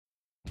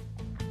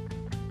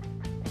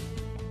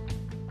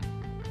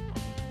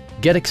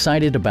Get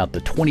excited about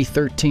the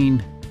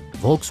 2013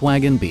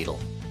 Volkswagen Beetle.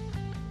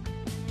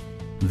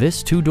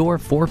 This two-door,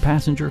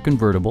 four-passenger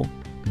convertible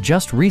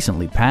just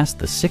recently passed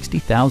the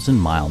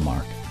 60,000-mile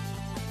mark.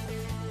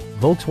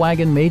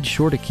 Volkswagen made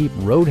sure to keep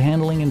road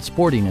handling and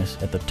sportiness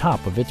at the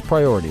top of its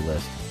priority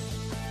list.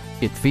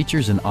 It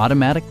features an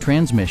automatic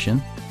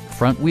transmission,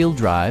 front-wheel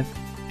drive,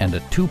 and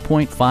a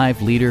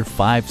 2.5-liter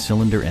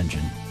five-cylinder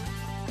engine.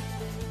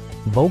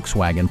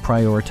 Volkswagen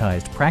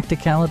prioritized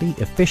practicality,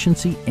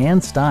 efficiency,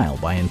 and style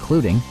by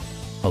including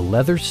a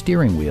leather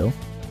steering wheel,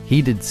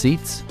 heated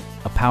seats,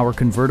 a power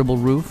convertible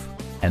roof,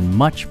 and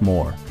much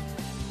more.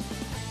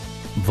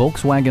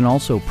 Volkswagen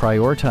also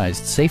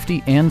prioritized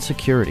safety and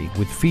security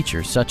with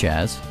features such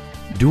as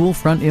dual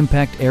front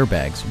impact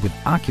airbags with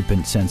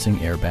occupant sensing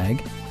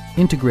airbag,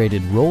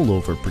 integrated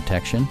rollover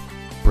protection,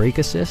 brake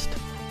assist,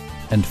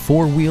 and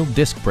four-wheel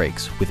disc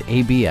brakes with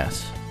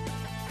ABS.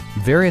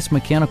 Various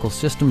mechanical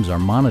systems are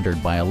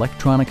monitored by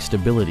electronic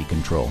stability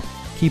control,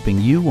 keeping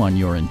you on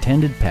your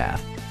intended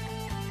path.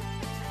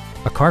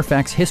 A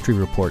Carfax history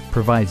report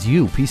provides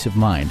you peace of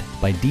mind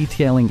by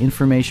detailing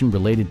information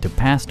related to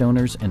past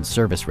owners and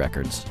service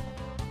records.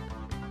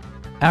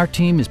 Our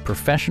team is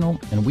professional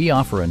and we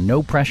offer a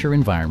no-pressure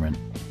environment.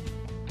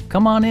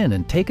 Come on in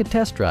and take a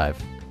test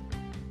drive.